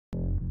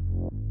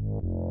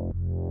Well,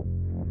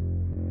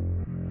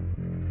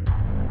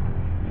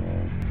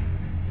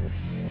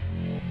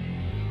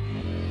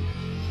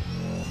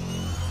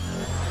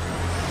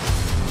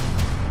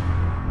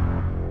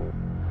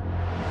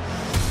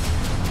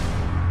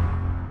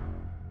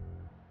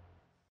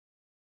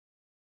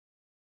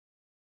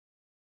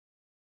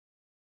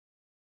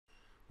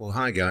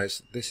 hi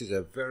guys, this is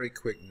a very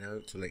quick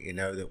note to let you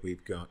know that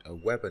we've got a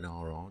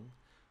webinar on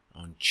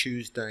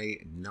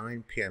Tuesday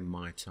 9 p.m.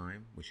 my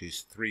time, which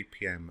is 3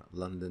 p.m.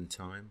 London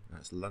time.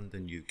 That's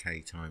London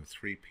UK time,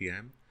 3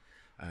 p.m.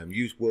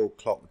 Use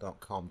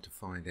worldclock.com to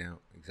find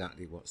out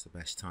exactly what's the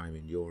best time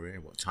in your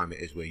area, what time it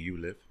is where you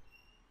live.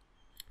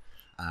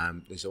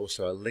 There's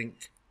also a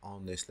link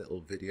on this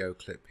little video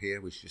clip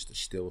here, which is just a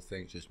still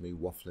thing, just me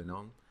waffling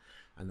on.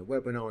 And the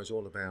webinar is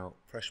all about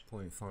pressure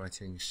point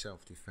fighting,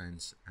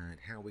 self-defense, and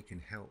how we can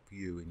help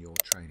you in your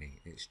training.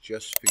 It's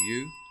just for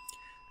you,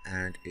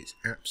 and it's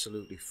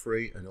absolutely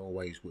free and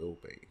always will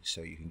be.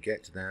 So you can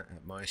get to that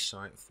at my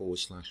site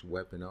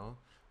 /webinar,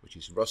 which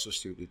is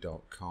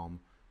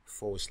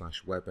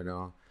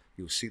russellstudio.com/webinar.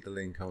 You'll see the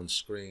link on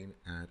screen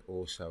and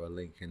also a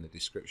link in the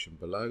description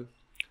below.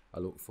 I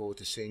look forward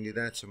to seeing you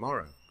there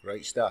tomorrow.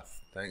 Great stuff.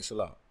 Thanks a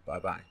lot.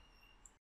 Bye-bye.